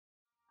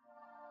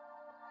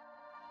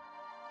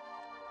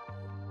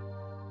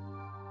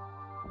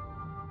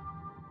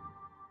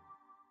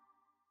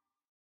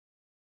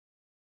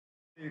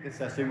This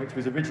session, which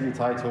was originally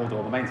titled,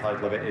 or the main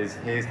title of it is,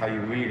 Here's How You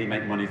Really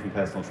Make Money from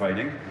Personal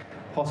Training,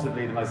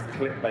 possibly the most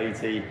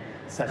clickbaity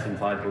session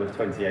title of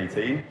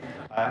 2018.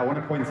 I want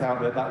to point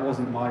out that that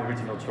wasn't my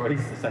original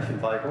choice, the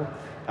session title,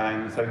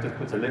 so it just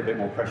puts a little bit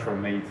more pressure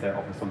on me to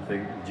offer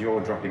something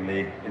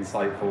jaw-droppingly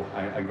insightful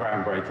and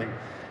groundbreaking.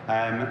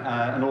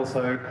 And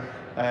also,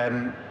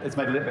 it's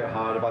made a little bit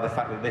harder by the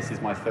fact that this is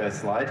my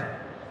first slide.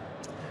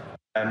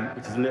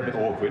 Which is a little bit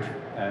awkward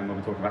when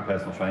we're talking about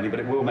personal training, but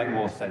it will make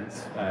more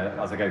sense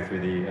as I go through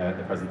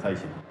the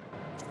presentation.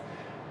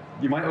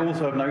 You might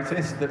also have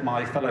noticed that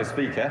my fellow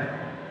speaker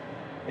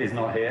is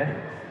not here.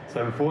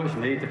 So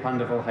unfortunately,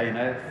 Depanda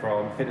Volheina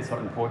from Fitness Hut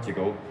in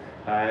Portugal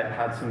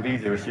had some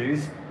visa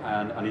issues,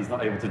 and he's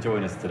not able to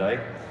join us today.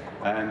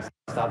 So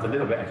that adds a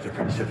little bit extra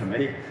pressure for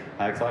me,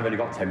 because I've only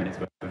got 10 minutes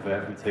worth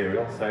of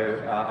material,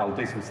 so I'll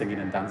do some singing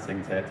and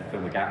dancing to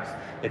fill the gaps.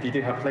 If you do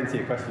have plenty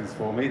of questions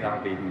for me, that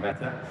would be even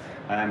better,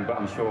 but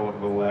I'm sure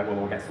we'll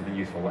all get something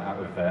useful out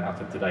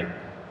of today.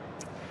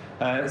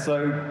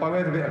 So, by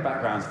way of a bit of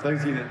background, for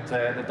those of you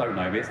that don't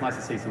know me, it's nice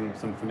to see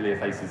some familiar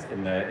faces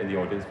in the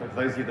audience, but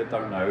for those of you that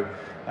don't know,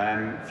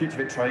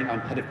 FutureFit Train, I'm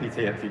head of PT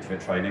at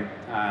FutureFit Training,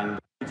 and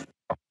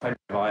training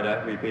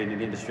provider. We've been in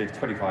the industry for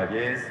 25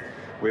 years.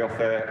 We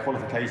offer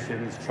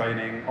qualifications,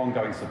 training,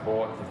 ongoing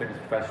support for fitness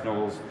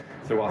professionals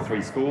through our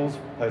 3 schools: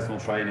 personal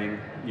training,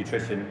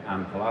 nutrition,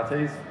 and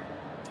Pilates.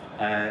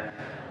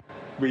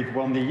 We've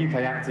won the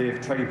UK Active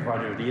Training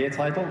Provider of the Year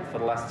title for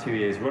the last 2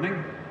 years running,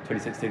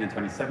 2016 and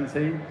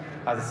 2017.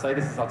 As I say,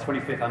 this is our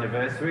 25th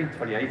anniversary,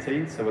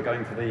 2018, so we're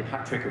going for the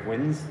hat trick of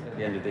wins at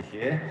the end of this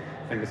year.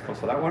 Fingers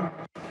crossed for that one.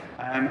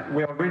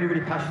 We are really,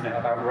 really passionate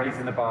about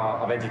raising the bar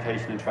of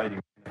education and training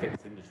in the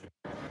fitness industry.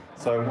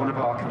 So one of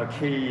our kind of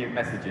key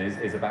messages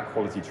is about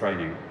quality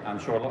training. I'm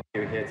sure a lot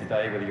of you here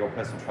today, whether you're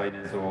personal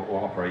trainers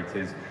or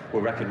operators,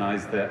 will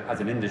recognise that as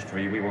an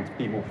industry, we want to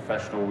be more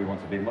professional, we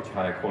want to be much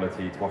higher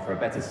quality, to offer a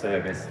better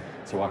service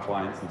to our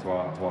clients and to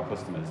our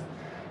customers.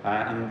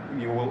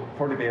 And you will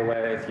probably be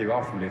aware, if you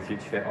are familiar with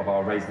FutureFit, of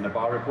our Raising the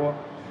Bar report.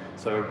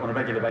 So on a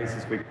regular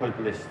basis, we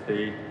publish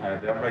the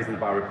Raising the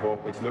Bar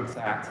report, which looks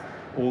at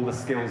all the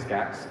skills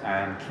gaps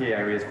and key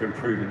areas for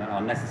improvement that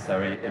are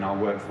necessary in our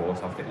workforce,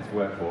 our fitness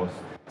workforce,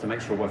 to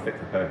make sure we're fit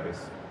for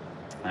purpose.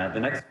 The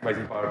next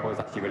Raising the Bar report is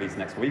actually released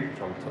next week,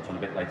 which I'll touch on a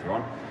bit later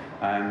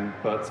on.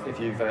 But if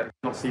you've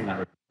not seen that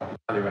report, I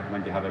highly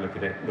recommend you have a look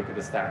at it, look at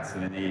the stats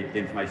and the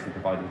information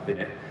provided within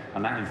it.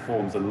 And that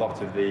informs a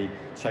lot of the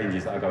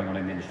changes that are going on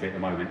in the industry at the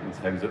moment in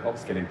terms of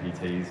upskilling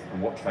PTs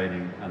and what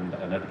training and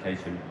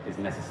education is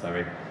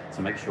necessary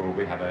to make sure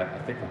we have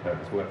a fit for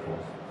purpose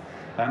workforce.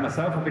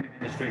 Myself, I've been in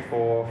the industry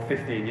for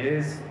 15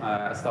 years.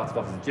 I started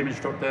off as a gym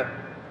instructor.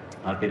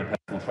 I've been a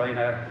personal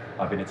trainer,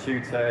 I've been a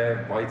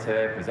tutor,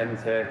 writer,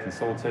 presenter,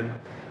 consultant,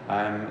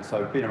 so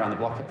I've been around the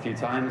block a few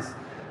times.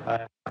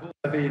 I've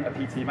also been a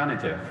PT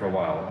manager for a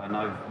while, and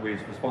I was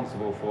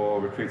responsible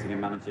for recruiting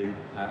and managing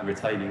and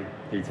retaining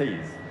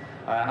PTs.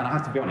 And I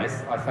have to be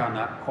honest, I found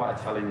that quite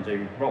a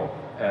challenging role.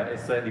 It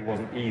certainly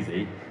wasn't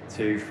easy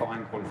to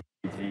find qualified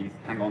PTs,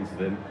 hang on to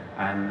them,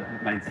 and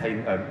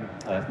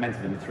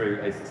mentor them through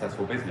a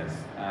successful business,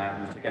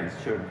 which again,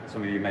 sure,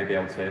 some of you may be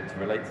able to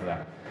relate to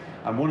that.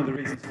 And one of the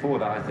reasons for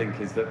that, I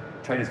think, is that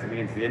trainers coming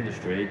into the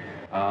industry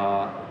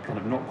are kind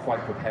of not quite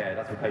prepared,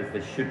 as prepared as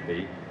they should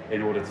be,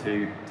 in order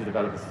to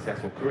develop a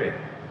successful career.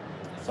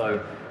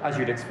 So, as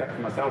you'd expect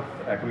from myself,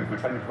 coming from a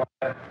training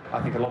provider, I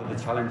think a lot of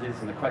the challenges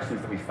and the questions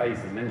that we face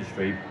as an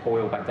industry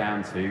boil back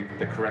down to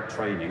the correct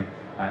training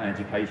and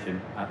education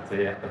at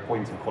the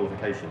point of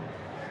qualification.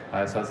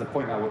 So that's a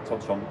point I will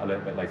touch on a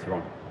little bit later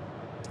on.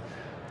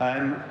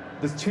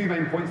 There's 2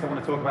 main points I want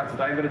to talk about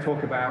today. I'm going to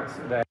talk about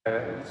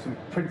some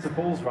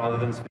principles rather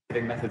than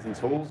specific methods and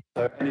tools.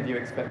 So any of you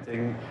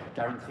expecting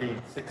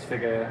guaranteed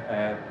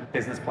 6-figure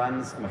business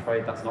plans, I'm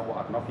afraid that's not what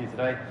I can offer you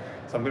today.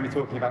 So I'm going to be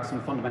talking about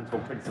some fundamental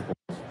principles.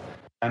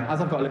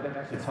 As I've got a little bit of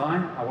extra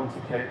time, I want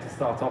to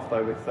start off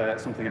though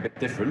with something a bit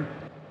different.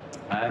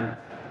 I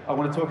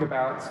want to talk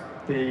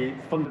about the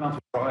fundamental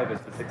drivers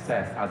for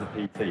success as a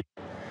PT.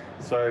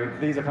 So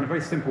these are kind of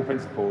very simple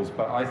principles,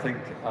 but I think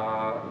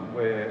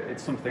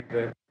it's something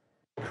that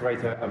will create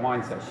a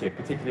mindset shift,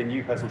 particularly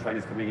new personal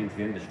trainers coming into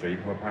the industry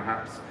who are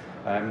perhaps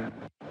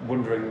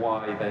wondering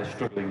why they're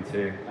struggling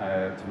to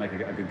make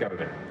a good go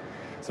of it.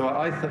 So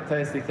I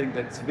firstly think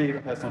that to be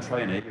a personal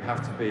trainer, you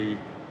have to be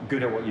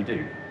good at what you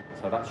do.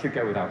 So that should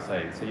go without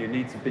saying. So you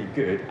need to be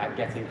good at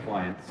getting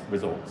clients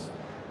results.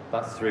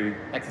 That's through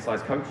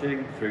exercise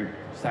coaching, through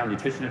sound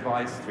nutrition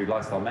advice, through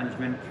lifestyle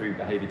management, through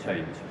behaviour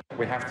change.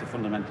 We have to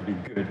fundamentally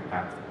be good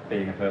at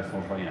being a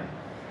personal trainer.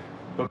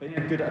 But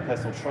being good at a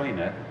personal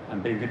trainer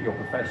and being good at your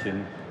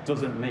profession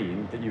doesn't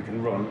mean that you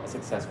can run a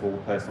successful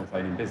personal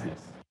training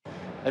business.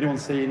 Anyone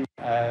seen,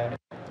 hang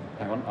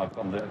on, I've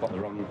got the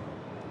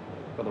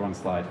wrong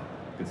slide.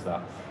 Good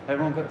start.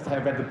 Everyone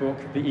read the book,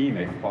 The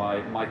E-Myth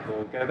by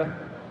Michael Gerber?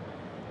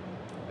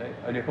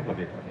 Only a couple of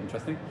you,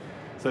 interesting.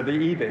 So the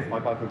E-Myth by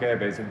Michael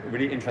Gerber is a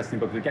really interesting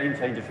book. It's a game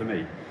changer for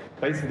me.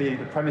 Basically,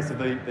 the premise of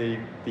the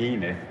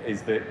E-Myth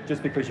is that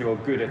just because you're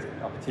good at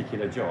a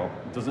particular job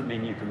doesn't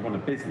mean you can run a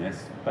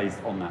business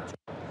based on that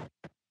job.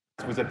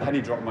 It was a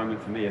penny drop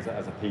moment for me as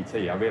a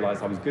PT. I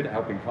realized I was good at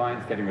helping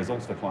clients, getting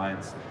results for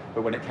clients,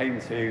 but when it came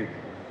to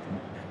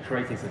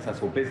creating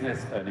successful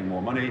business, earning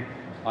more money,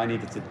 I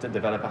needed to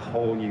develop a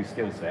whole new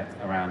skill set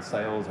around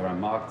sales, around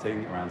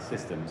marketing, around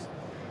systems.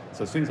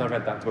 So as soon as I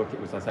read that book,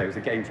 it was a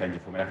game changer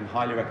for me. I can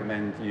highly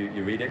recommend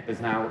you read it. There's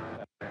now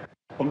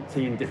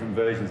umpteen different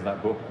versions of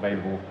that book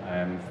available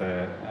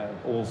for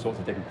all sorts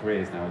of different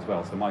careers now as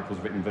well. So Michael's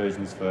written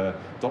versions for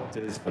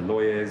doctors, for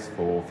lawyers,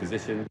 for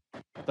physicians.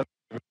 I don't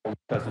know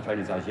personal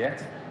trainers as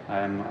yet.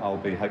 I'll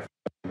be hopefully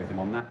with him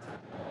on that.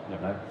 I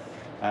don't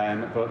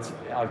know. But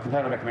I can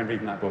highly recommend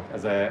reading that book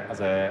as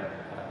a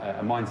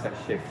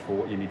mindset shift for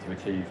what you need to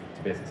achieve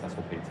to be a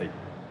successful PT.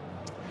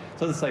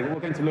 So as I say, what we're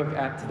going to look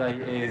at today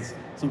is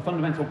some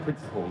fundamental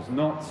principles,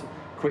 not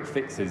quick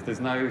fixes. There's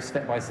no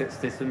step-by-step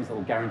systems that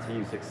will guarantee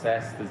you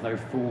success. There's no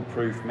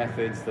foolproof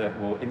methods that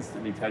will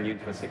instantly turn you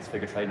into a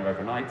six-figure trainer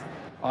overnight.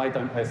 I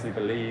don't personally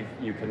believe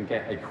you can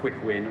get a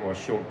quick win or a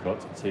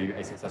shortcut to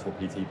a successful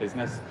PT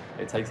business.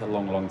 It takes a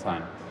long, long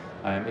time.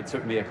 It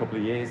took me a couple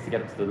of years to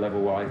get up to the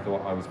level where I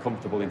thought I was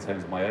comfortable in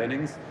terms of my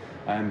earnings,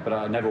 but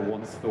I never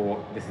once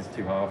thought, this is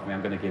too hard for me,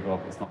 I'm going to give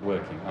up, it's not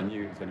working. I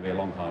knew it was going to be a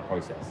long, hard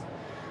process.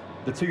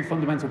 The two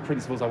fundamental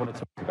principles I want to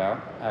talk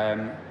about,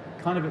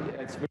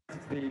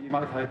 you might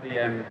have heard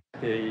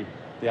the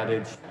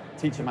adage,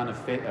 teach a man a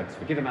fish,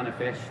 give a man a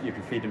fish, you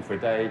can feed him for a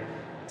day.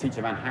 Teach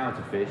a man how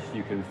to fish,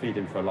 you can feed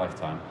him for a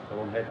lifetime.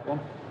 Everyone heard that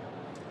one?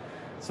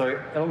 So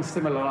along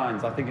similar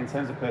lines, I think in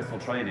terms of personal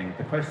training,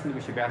 the question that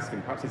we should be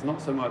asking perhaps is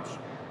not so much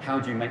how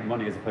do you make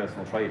money as a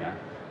personal trainer,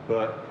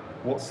 but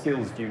what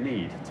skills do you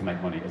need to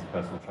make money as a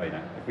personal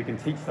trainer? If we can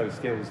teach those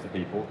skills to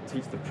people,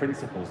 teach the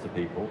principles to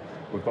people,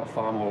 we've got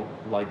far more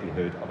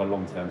likelihood of a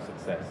long-term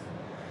success.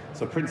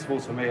 So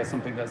principles for me are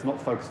something that's not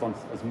focused on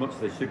as much as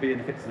they should be in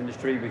the fitness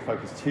industry. We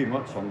focus too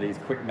much on these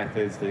quick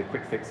methods, the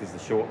quick fixes, the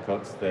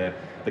shortcuts, the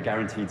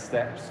guaranteed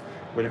steps.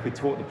 When if we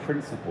taught the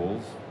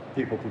principles,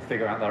 people can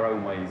figure out their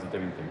own ways of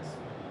doing things.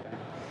 Okay?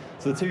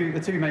 So the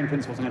two main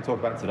principles I'm going to talk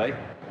about today.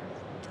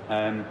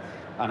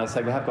 And I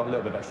say we have got a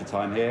little bit of extra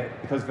time here.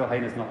 Because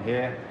Vilhana's not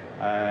here,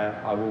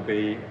 I will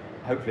be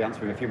hopefully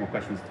answering a few more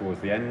questions towards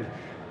the end.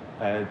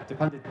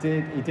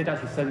 He did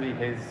actually send me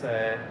his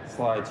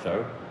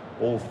slideshow,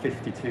 all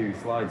 52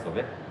 slides of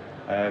it.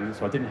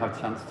 So I didn't have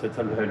a chance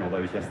to learn all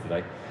those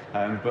yesterday.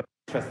 But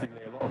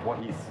interestingly, a lot of what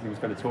he was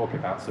going to talk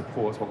about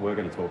supports what we're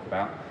going to talk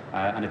about.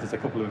 And there's a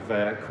couple of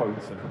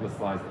quotes, a couple of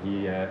slides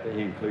that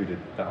he included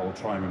that I will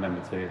try and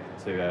remember to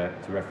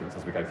reference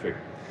as we go through.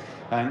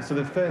 So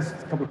the first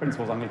couple of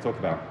principles I'm going to talk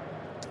about.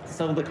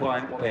 Sell the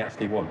client what they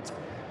actually want.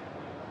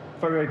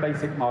 Very, very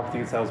basic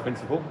marketing and sales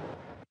principle.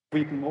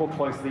 We can more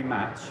closely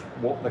match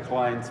what the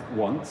client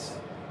wants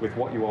with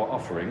what you are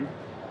offering.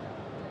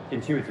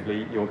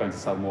 Intuitively, you're going to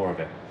sell more of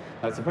it.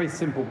 Now, it's a very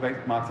simple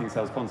marketing and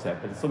sales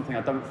concept, but it's something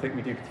I don't think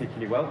we do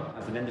particularly well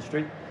as an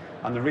industry.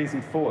 And the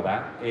reason for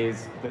that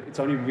is that it's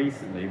only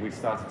recently we've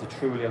started to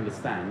truly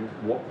understand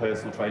what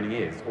personal training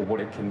is, or what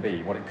it can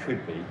be, what it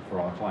could be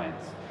for our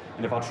clients.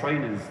 And if our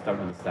trainers don't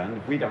understand,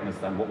 if we don't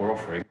understand what we're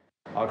offering,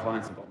 our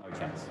clients have got no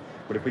chance.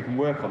 But if we can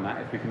work on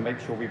that, if we can make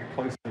sure we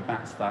closely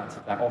match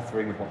that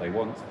offering with what they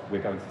want,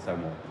 we're going to sell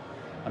more.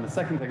 And the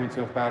second thing we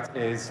talk about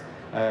is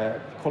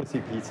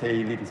quality PT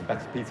leading to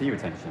better PT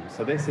retention.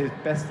 So this is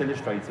best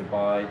illustrated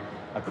by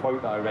a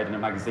quote that I read in a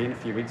magazine a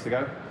few weeks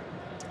ago.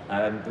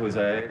 There was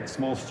a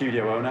small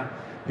studio owner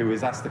who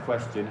was asked the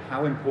question,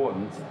 how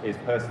important is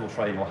personal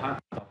training, or how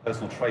are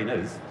personal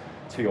trainers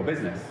to your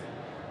business?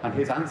 And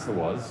his answer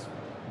was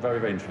very,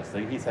 very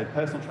interesting. He said,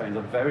 personal trainers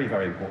are very,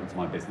 very important to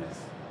my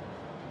business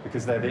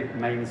because they're the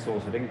main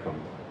source of income.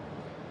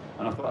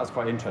 And I thought that's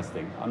quite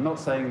interesting. I'm not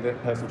saying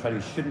that personal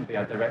training shouldn't be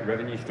a direct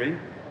revenue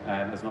stream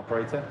as an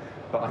operator,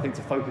 but I think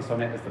to focus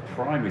on it as the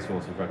primary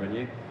source of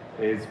revenue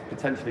is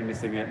potentially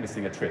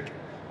missing a trick.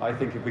 I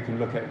think if we can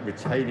look at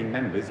retaining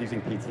members, using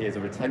PT as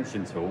a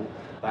retention tool,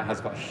 that has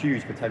got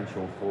huge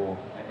potential for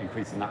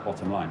increasing that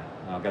bottom line.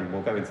 Again,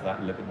 we'll go into that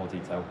in a little bit more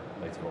detail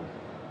later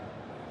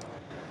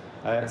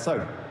on.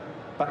 So,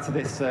 back to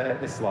this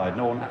slide.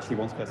 No one actually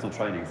wants personal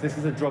training. This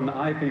is a drum that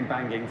I've been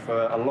banging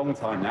for a long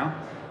time now.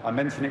 I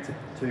mention it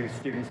to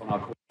students on our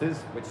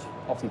courses, which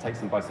often takes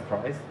them by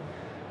surprise.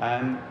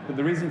 But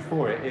the reason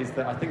for it is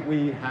that I think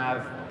we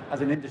have, as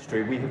an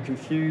industry, we have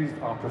confused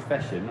our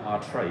profession, our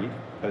trade,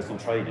 personal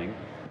training,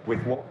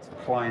 with what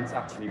clients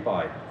actually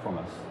buy from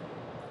us.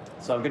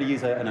 So I'm going to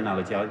use an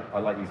analogy. I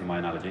like using my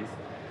analogies.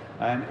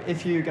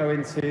 If you go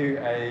into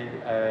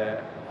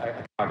a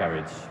car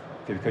garage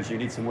because you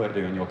need some work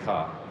doing on your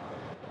car,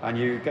 and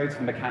you go to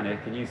the mechanic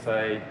and you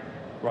say,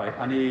 right,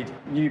 I need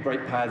new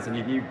brake pads, I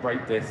need new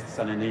brake discs,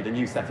 and I need a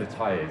new set of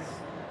tyres.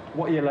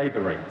 What are your labour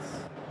rates?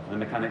 And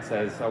the mechanic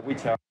says, we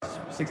charge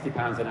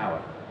 £60 an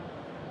hour.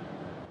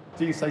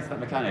 do you say to that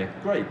mechanic,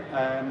 great,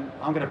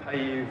 I'm going to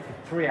pay you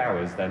for 3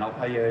 hours then, I'll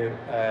pay you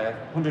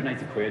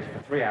 180 quid for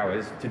 3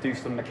 hours to do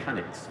some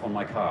mechanics on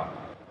my car.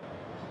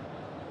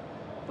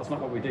 That's not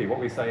what we do. What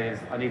we say is,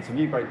 I need some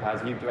new brake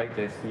pads, new brake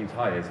discs, new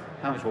tyres.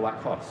 How much will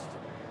that cost?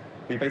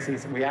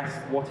 We ask,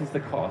 what is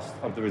the cost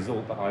of the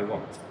result that I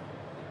want?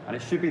 And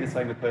it should be the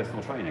same with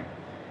personal training.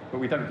 But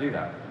we don't do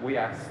that. We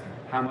ask,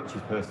 how much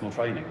is personal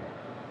training?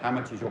 How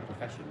much is your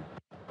profession?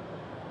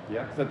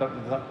 Yeah, so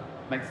does that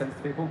make sense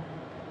to people?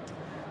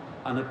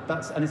 And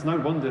it's no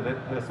wonder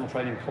that personal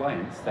training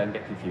clients then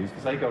get confused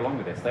because they go along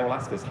with this. They will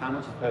ask us, how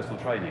much is personal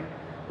training?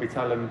 We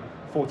tell them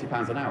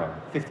 £40 an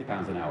hour,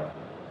 £50 an hour.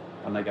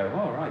 And they go,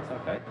 oh, right,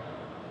 okay.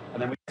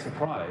 And then we get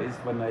surprised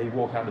when they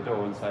walk out the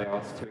door and say, oh,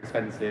 it's too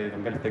expensive,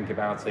 I'm going to think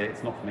about it,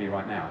 it's not for me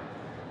right now.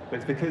 But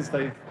it's because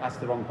they've asked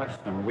the wrong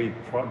question, and we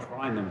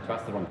prime them to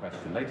ask the wrong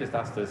question. They just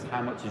asked us,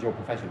 how much is your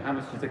profession? How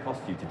much does it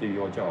cost you to do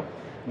your job?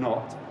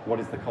 Not, what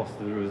is the cost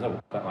of the result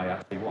that I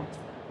actually want?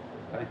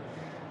 Okay?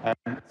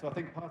 So I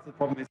think part of the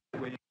problem is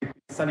that we're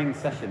selling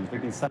sessions,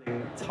 we've been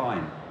selling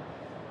time.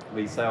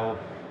 We sell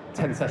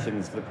 10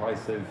 sessions for the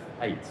price of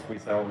 8. We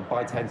sell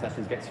buy 10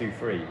 sessions, get 2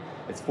 free.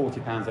 It's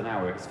 £40 an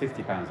hour, it's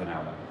 £50 an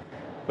hour.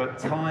 But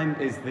time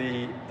is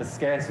the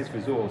scarcest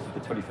resource of the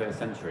 21st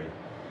century.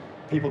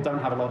 People don't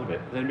have a lot of it.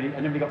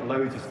 Everybody got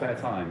loads of spare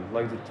time,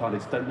 loads of time they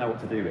just don't know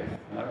what to do with.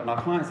 And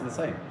our clients are the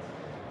same.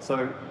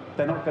 So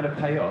they're not going to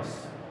pay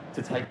us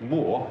to take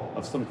more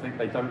of something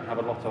they don't have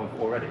a lot of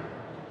already.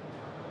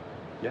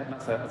 Yeah,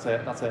 that's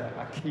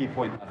a key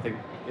point, I think,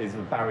 is a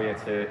barrier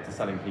to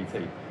selling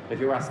PT. If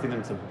you're asking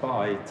them to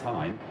buy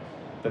time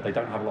that they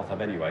don't have a lot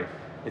of anyway,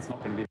 it's not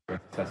going to be very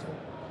successful.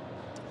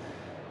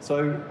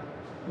 So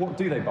what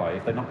do they buy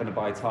if they're not going to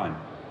buy time?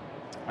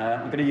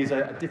 I'm going to use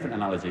a different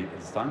analogy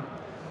this time.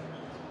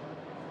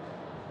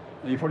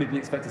 You probably didn't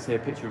expect to see a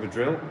picture of a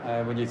drill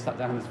when you sat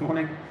down this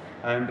morning,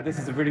 but this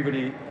is a really,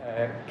 really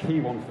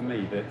key one for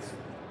me that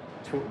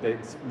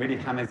really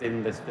hammers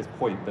in this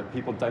point that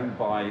people don't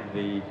buy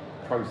the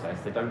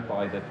process, they don't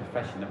buy the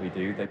profession that we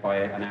do, they buy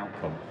an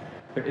outcome.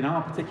 But in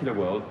our particular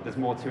world, there's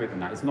more to it than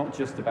that. It's not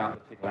just about the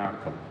particular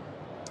outcome.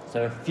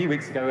 So a few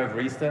weeks ago over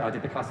Easter, I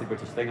did the classic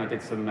British thing. I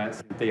did some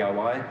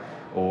DIY,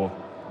 or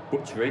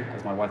butchery,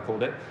 as my wife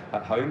called it,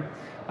 at home.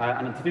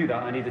 And to do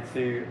that, I needed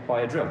to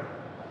buy a drill.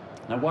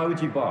 Now, why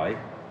would you buy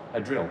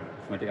a drill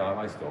from a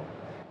DIY store?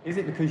 Is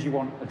it because you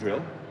want a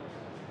drill?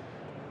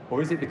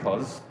 Or is it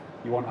because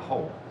you want a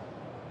hole?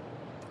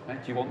 Do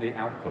you want the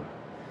outcome?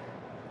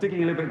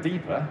 Digging a little bit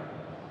deeper,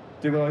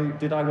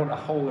 did I want a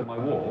hole in my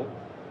wall?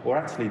 Or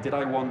actually, did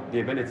I want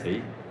the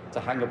ability to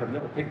hang up a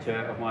little picture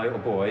of my little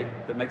boy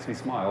that makes me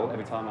smile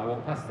every time I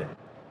walk past it?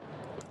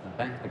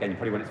 Okay? Again, you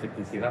probably won't expect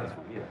to see that this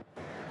morning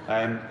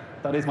either.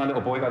 That is my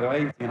little boy, by the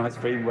way, eating an ice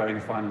cream, wearing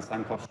a Fireman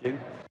Sam costume.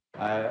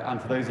 And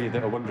for those of you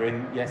that are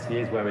wondering, yes, he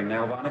is wearing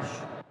nail varnish.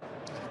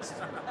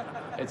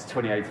 It's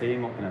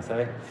 2018, what can I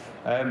say?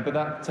 But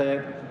that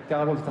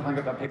guy wanted to hang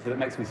up that picture that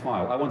makes me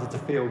smile. I wanted to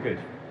feel good.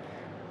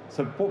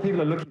 So what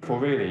people are looking for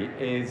really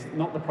is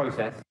not the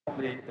process, not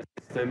the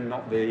system,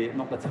 not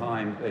the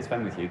time they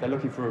spend with you. They're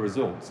looking for a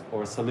result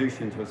or a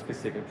solution to a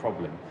specific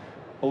problem.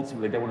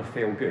 Ultimately, they want to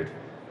feel good,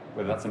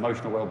 whether that's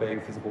emotional well-being,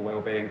 physical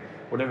well-being,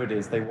 whatever it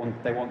is. They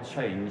want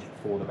change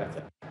for the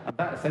better, and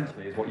that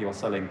essentially is what you are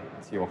selling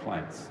to your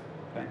clients.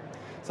 Okay?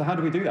 So how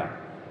do we do that?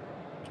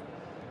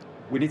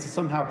 We need to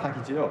somehow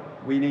package it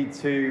up. We need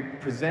to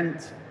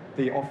present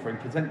the offering,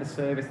 present the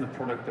service and the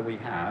product that we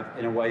have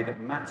in a way that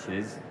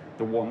matches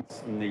the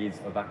wants and needs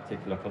of that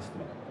particular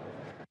customer.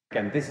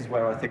 Again, this is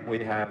where I think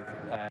we have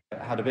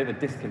had a bit of a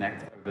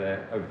disconnect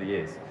over the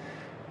years.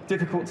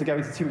 Difficult to go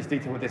into too much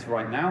detail with this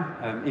right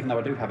now, even though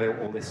I do have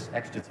all this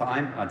extra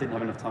time. I didn't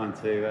have enough time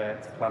to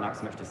plan out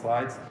some extra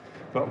slides.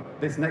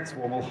 But this next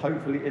one will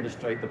hopefully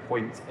illustrate the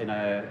point in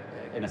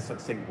a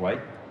succinct way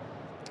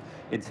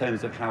in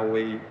terms of how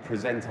we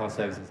present our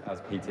services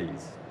as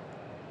PTs.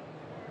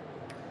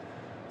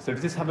 So if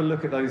you just have a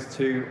look at those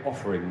two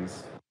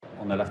offerings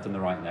on the left and the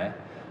right there,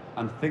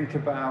 and think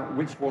about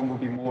which one will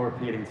be more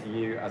appealing to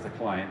you as a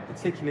client,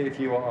 particularly if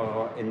you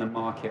are in the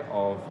market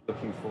of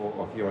looking for,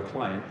 or if you're a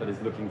client that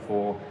is looking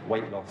for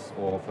weight loss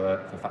or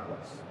for fat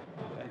loss.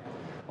 Okay?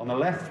 On the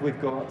left, we've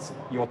got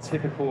your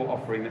typical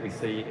offering that we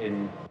see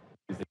in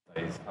these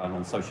days, and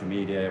on social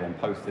media, on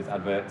posters,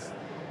 adverts.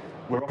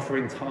 We're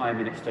offering time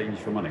in exchange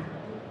for money.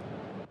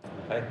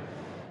 Okay?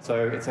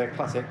 So it's a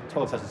classic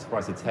 12 sessions,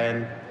 price of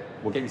 10.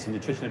 We'll get you some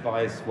nutrition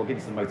advice, we'll give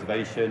you some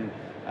motivation,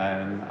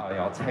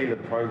 I'll tailor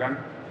the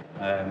program.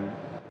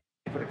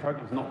 If the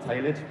program's not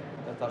tailored,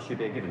 that should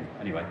be a given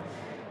anyway.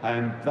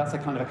 That's a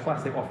kind of a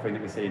classic offering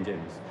that we see in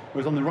gyms.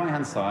 Whereas on the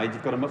right-hand side,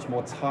 you've got a much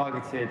more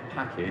targeted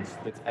package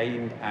that's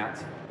aimed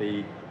at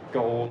the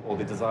goal or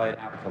the desired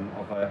outcome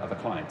of a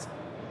client.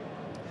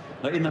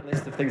 Now, in that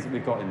list of things that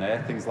we've got in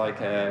there, things like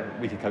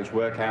weekly coach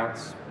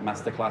workouts,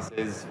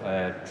 masterclasses,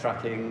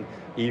 tracking,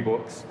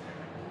 ebooks,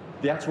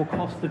 the actual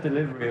cost of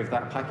delivery of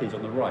that package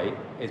on the right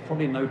is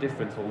probably no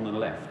different to on the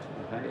left.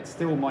 Okay? It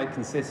still might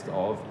consist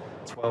of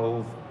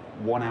 12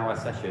 one-hour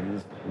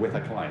sessions with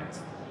a client.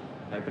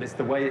 but it's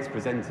the way it's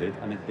presented,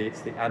 and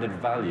it's the added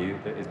value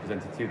that is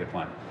presented to the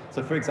client.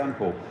 So for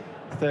example,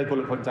 the third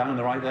bullet point down on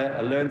the right there,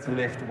 a learn to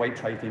lift weight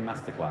training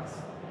masterclass.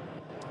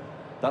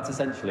 That's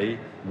essentially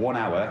 1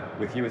 hour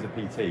with you as a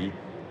PT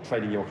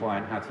training your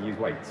client how to use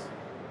weights.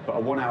 But a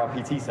 1 hour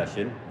PT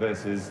session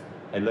versus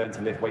a learn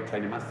to lift weight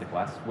training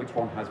masterclass, which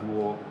one has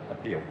more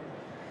appeal?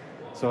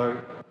 So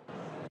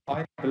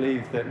I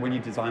believe that when you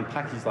design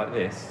packages like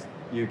this,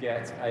 you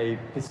get a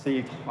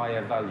perceived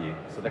higher value.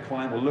 So the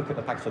client will look at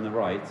the package on the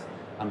right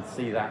and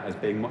see that as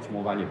being much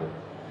more valuable.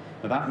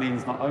 Now that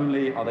means not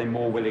only are they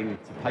more willing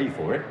to pay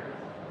for it,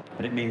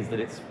 but it means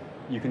that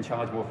you can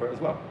charge more for it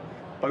as well.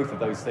 Both of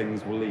those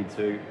things will lead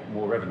to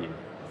more revenue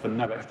for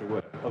no extra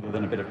work, other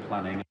than a bit of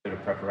planning, a bit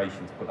of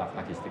preparation to put that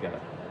package together.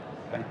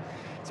 Okay?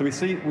 So we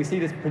see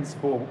this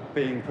principle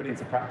being put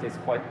into practice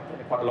quite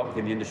a lot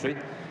within the industry.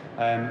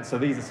 So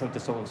these are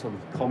sort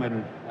of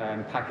common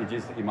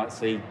packages that you might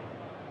see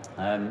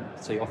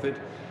offered.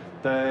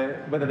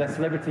 Whether they're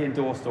celebrity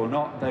endorsed or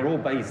not, they're all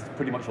based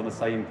pretty much on the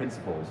same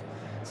principles.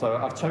 So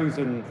I've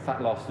chosen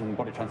fat loss and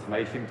body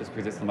transformation just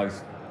because it's the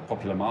most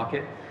popular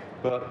market.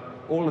 But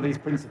all of these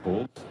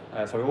principles,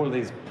 all of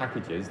these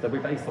packages, they'll be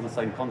based on the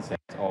same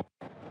concept of,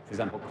 for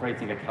example,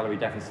 creating a calorie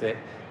deficit,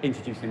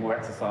 introducing more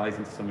exercise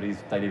into somebody's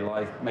daily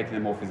life, making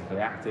them more physically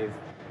active.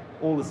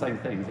 All the same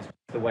things, it's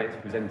just the way it's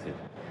presented.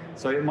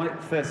 So it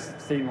might first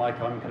seem like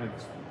I'm kind of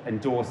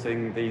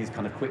endorsing these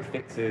kind of quick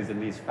fixes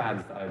and these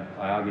fads that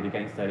I argued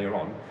against earlier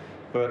on,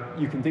 but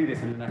you can do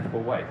this in an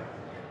ethical way.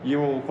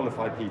 You're all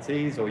qualified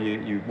PTs, or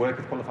you work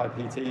with qualified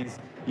PTs.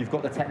 You've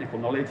got the technical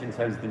knowledge in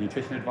terms of the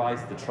nutrition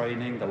advice, the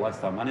training, the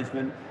lifestyle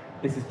management.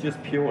 This is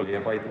just purely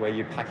a way where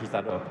you package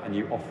that up and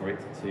you offer it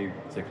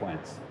to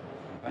clients.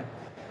 Okay?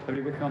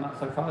 Everybody working on that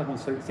so far? Everyone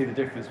see the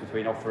difference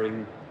between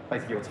offering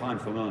basically your time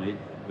for money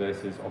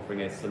versus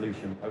offering a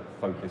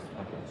solution-focused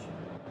package.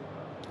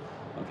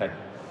 Okay.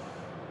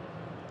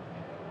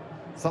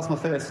 So that's my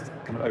first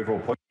kind of overall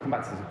point. I'll come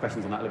back to some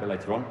questions on that a little bit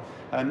later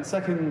on.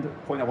 Second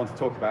point I want to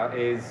talk about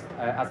is,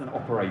 as an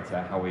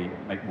operator, how we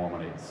make more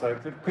money. So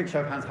quick show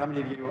of hands, how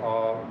many of you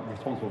are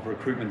responsible for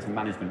recruitment and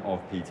management of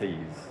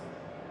PTs?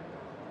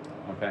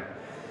 Okay.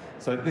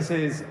 So this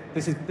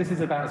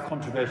is about as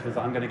controversial as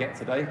I'm going to get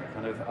today.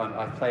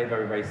 I play it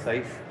very, very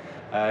safe.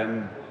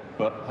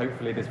 But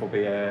hopefully this will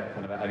be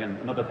again,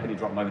 another penny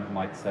drop moment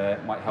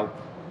that might help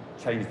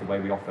change the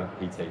way we offer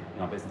PT in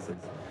our businesses.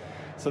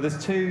 So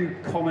there's two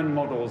common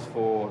models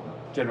for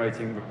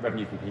generating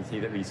revenue from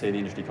PT that we see in the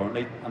industry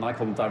currently, and I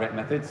call them direct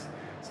methods.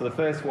 So the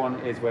first one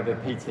is where the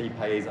PT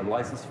pays a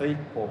license fee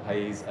or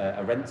pays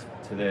a rent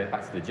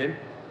back to the gym.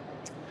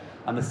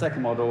 And the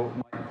second model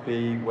might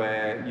be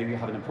where you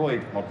have an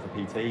employed model for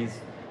PTs,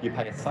 you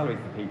pay a salary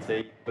for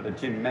PT, but the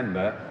gym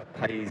member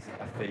pays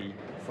a fee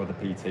for the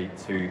PT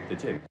to the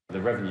gym.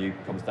 The revenue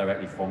comes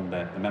directly from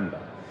the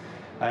member.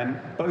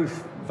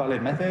 Both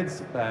valid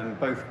methods,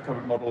 both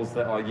current models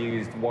that are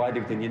used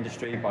widely within the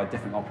industry by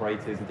different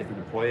operators and different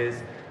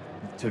employers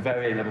to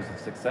varying levels of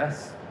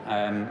success,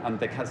 and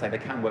they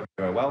can work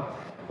very well.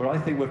 But I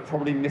think we're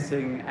probably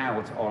missing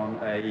out on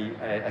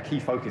a key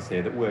focus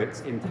here that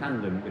works in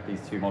tandem with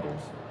these two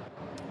models.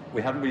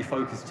 We haven't really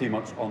focused too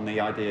much on the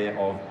idea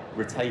of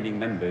retaining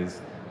members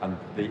and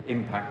the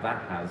impact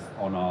that has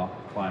on our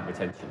client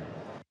retention.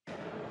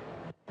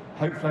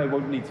 Hopefully I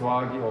wouldn't need to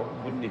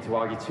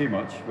argue too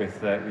much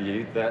with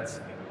you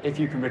that if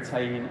you can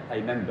retain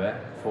a member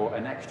for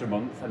an extra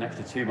month, an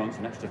extra 2 months,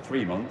 an extra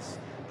 3 months,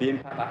 the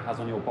impact that has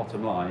on your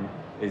bottom line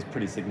is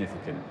pretty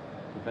significant.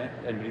 Okay?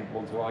 Anybody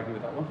want to argue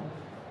with that one?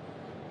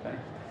 Okay.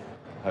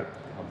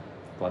 I'm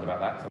glad about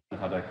that, so I've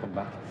had to come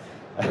back.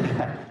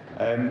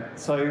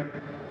 So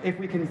if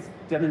we can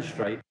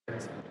demonstrate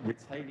that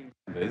retaining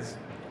members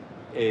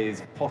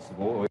is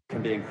possible, or it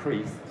can be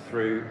increased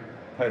through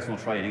personal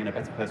training and a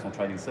better personal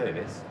training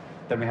service,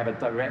 then we have a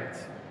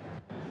direct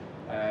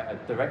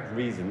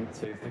reason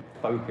to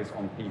focus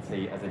on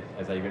PT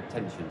as a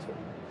retention tool.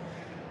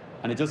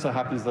 And it just so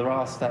happens there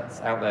are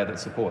stats out there that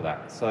support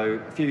that. So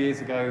a few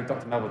years ago,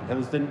 Dr. Melvin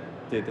Hilsden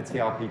did the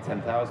TRP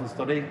 10,000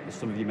 study, which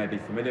some of you may be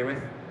familiar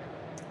with.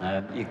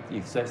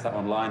 You search that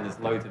online, there's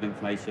loads of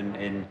information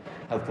in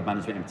health club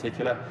management in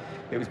particular.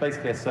 It was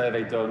basically a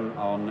survey done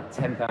on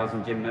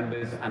 10,000 gym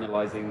members,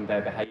 analysing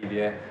their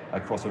behaviour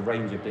across a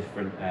range of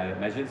different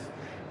measures.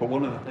 But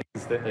one of the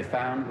things that they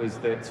found was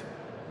that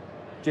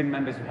gym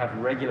members who have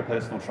regular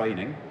personal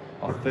training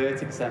are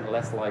 30%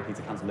 less likely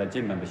to cancel their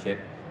gym membership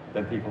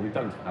than people who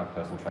don't have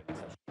personal training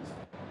sessions.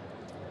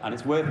 And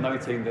it's worth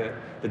noting that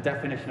the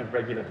definition of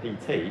regular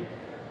PT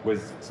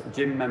was a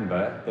gym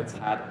member that's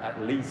had at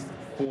least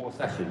 4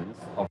 sessions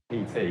of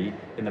PT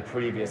in the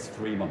previous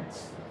 3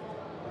 months.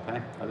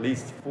 Okay? At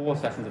least 4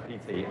 sessions of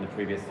PT in the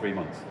previous 3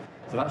 months.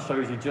 So that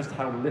shows you just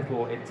how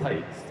little it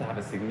takes to have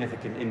a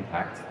significant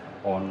impact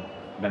on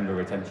member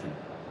retention.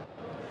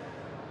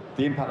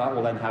 The impact that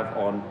will then have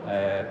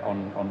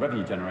on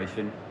revenue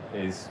generation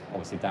is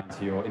obviously down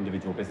to your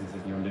individual businesses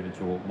and your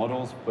individual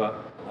models,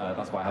 but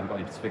that's why I haven't got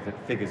any specific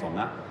figures on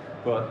that,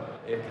 but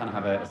it can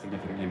have a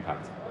significant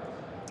impact.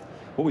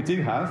 What we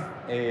do have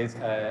is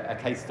a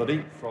case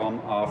study from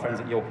our friends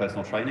at Your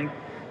Personal Training.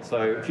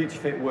 So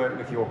FutureFit work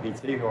with Your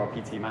PT, who are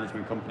a PT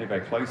management company,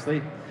 very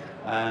closely.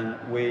 And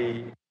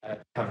we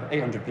have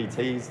 800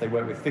 PTs. They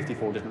work with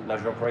 54 different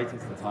leisure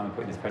operators at the time of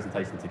putting this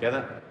presentation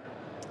together.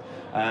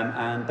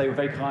 And they were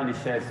very kindly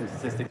shared some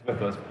statistics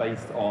with us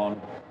based on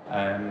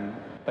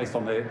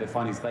the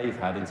findings they've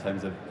had in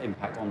terms of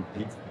impact on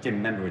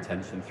gym member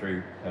retention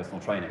through personal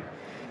training.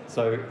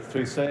 So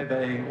through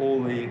surveying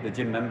all the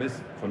gym members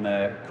from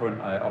their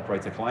current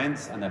operator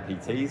clients and their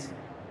PTs,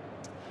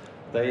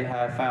 they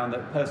have found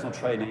that personal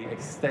training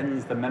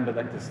extends the member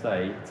length of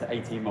stay to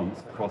 18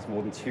 months across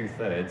more than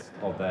 2/3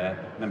 of their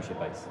membership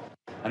base.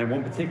 And in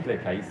one particular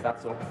case,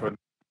 that's up from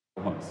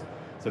 12 months.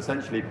 So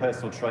essentially,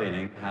 personal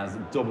training has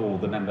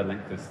doubled the member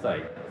length of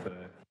stay.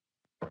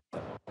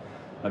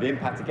 Now, the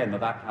impact, again,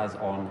 that has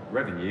on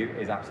revenue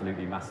is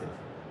absolutely massive.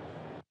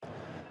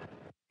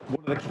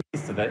 One of the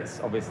keys to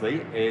this,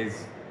 obviously,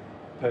 is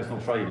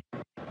personal training.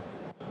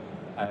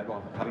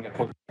 Having a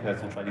quality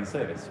personal training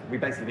service. We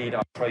basically need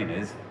our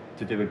trainers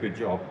to do a good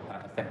job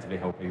at effectively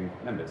helping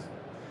members.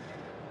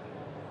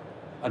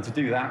 And to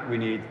do that, we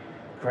need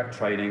correct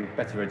training,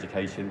 better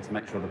education to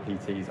make sure the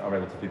PTs are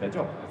able to do their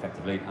job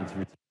effectively and to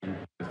retain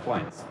those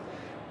clients.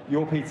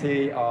 Your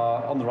PT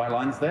are on the right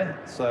lines there.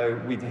 So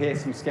we hear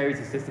some scary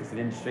statistics in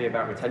the industry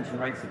about retention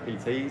rates of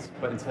PTs,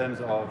 but in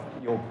terms of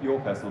your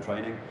personal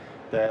training,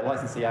 their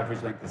licensee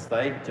average length of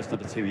stay, just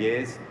under 2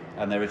 years,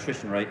 and their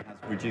attrition rate has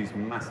reduced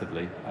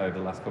massively over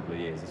the last couple of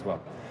years as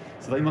well.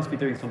 So they must be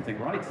doing something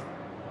right.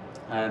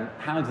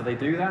 How do they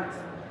do that?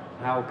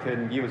 How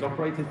can you as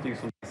operators do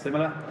something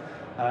similar?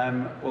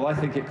 Well, I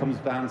think it comes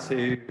down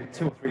to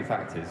 2 or 3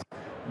 factors.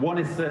 One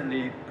is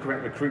certainly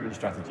correct recruitment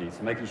strategy,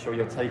 so making sure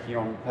you're taking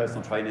on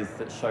personal trainers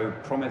that show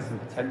promise and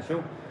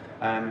potential,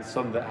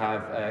 some that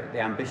have the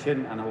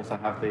ambition and also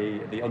have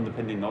the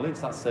underpinning knowledge.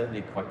 That's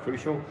certainly quite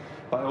crucial.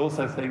 But I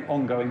also think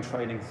ongoing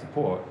training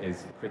support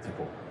is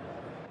critical.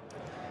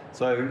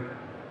 So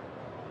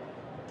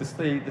the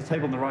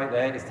table on the right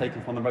there is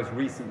taken from the most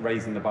recent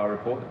Raising the Bar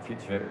report that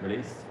FutureFit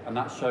released, and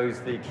that shows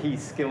the key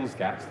skills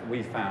gaps that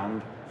we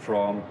found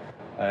from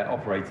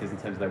operators in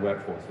terms of their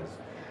workforces.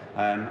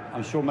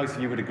 I'm sure most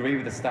of you would agree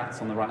with the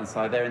stats on the right-hand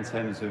side there in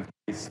terms of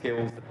the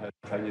skills that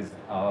personal trainers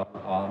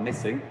are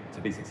missing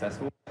to be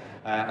successful.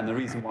 And the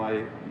reason why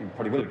you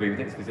probably will agree with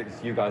it is because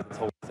it's you guys that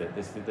told us it.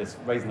 This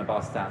Raising the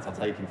Bar stats are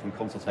taken from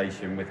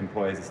consultation with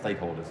employers and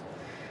stakeholders.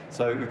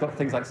 So we've got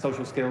things like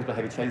social skills,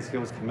 behaviour change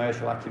skills,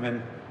 commercial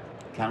acumen,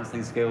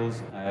 counselling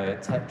skills,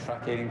 tech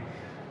tracking.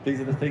 These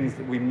are the things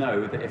that we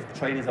know that if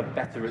trainers are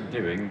better at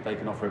doing, they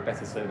can offer a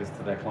better service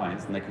to their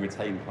clients and they can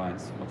retain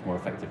clients much more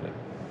effectively.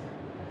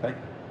 Okay?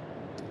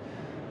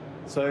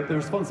 So the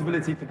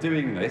responsibility for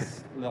doing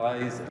this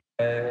lies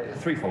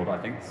threefold, I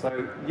think.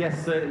 So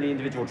yes, certainly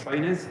individual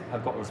trainers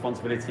have got a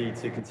responsibility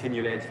to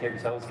continually educate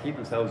themselves, keep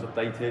themselves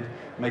updated,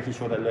 making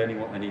sure they're learning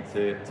what they need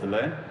to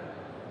learn,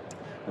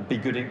 and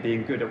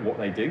being good at what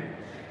they do.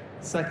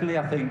 Secondly,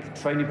 I think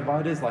training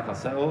providers like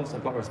ourselves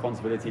have got a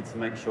responsibility to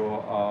make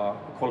sure our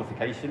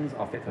qualifications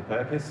are fit for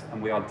purpose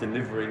and we are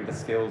delivering the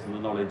skills and the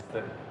knowledge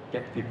that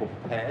get people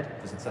prepared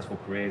for successful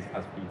careers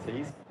as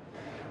PTs.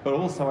 But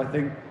also, I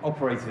think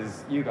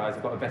operators, you guys,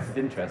 have got a vested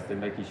interest in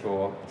making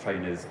sure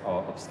trainers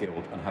are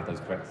upskilled and have those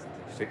correct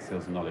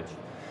skills and knowledge.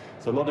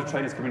 So a lot of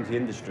trainers come into the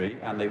industry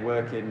and they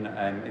work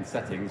in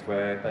settings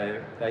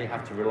where they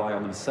have to rely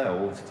on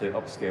themselves to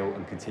upskill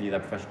and continue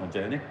their professional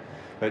journey,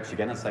 which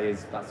again I say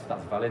that's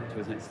valid to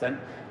an extent.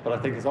 But I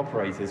think as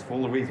operators, for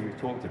all the reasons we've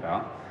talked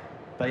about,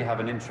 they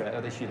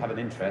should have an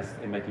interest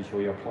in making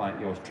sure your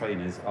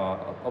trainers are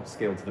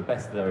upskilled to the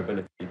best of their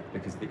ability,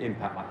 because of the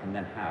impact that can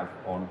then have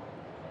on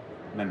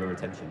member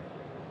retention.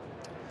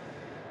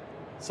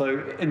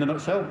 So in a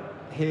nutshell,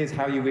 here's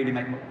how you really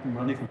make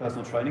money from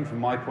personal training from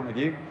my point of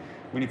view.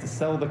 We need to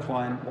sell the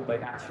client what they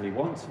actually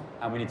want,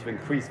 and we need to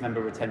increase member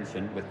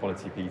retention with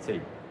quality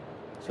PT.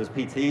 So as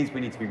PTs,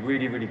 we need to be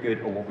really, really good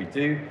at what we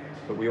do,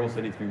 but we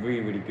also need to be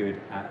really, really good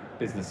at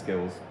business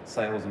skills,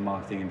 sales and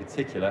marketing in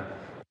particular.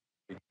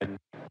 We can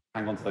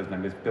hang on to those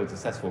members, build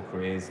successful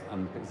careers,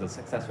 and because a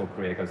successful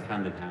career goes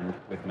hand in hand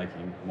with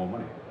making more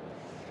money.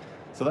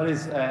 So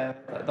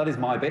that is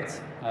my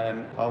bit.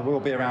 I will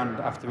be around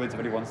afterwards if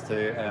anybody wants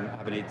to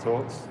have any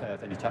talks,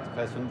 any chat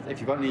questions. If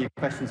you've got any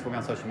questions for me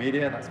on social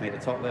media, that's me at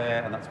the top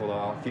there, and that's all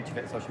our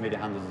FutureFit social media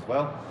handles as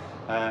well.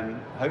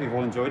 Hope you've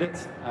all enjoyed it.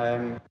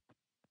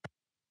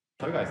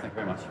 So guys, thank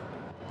you very much.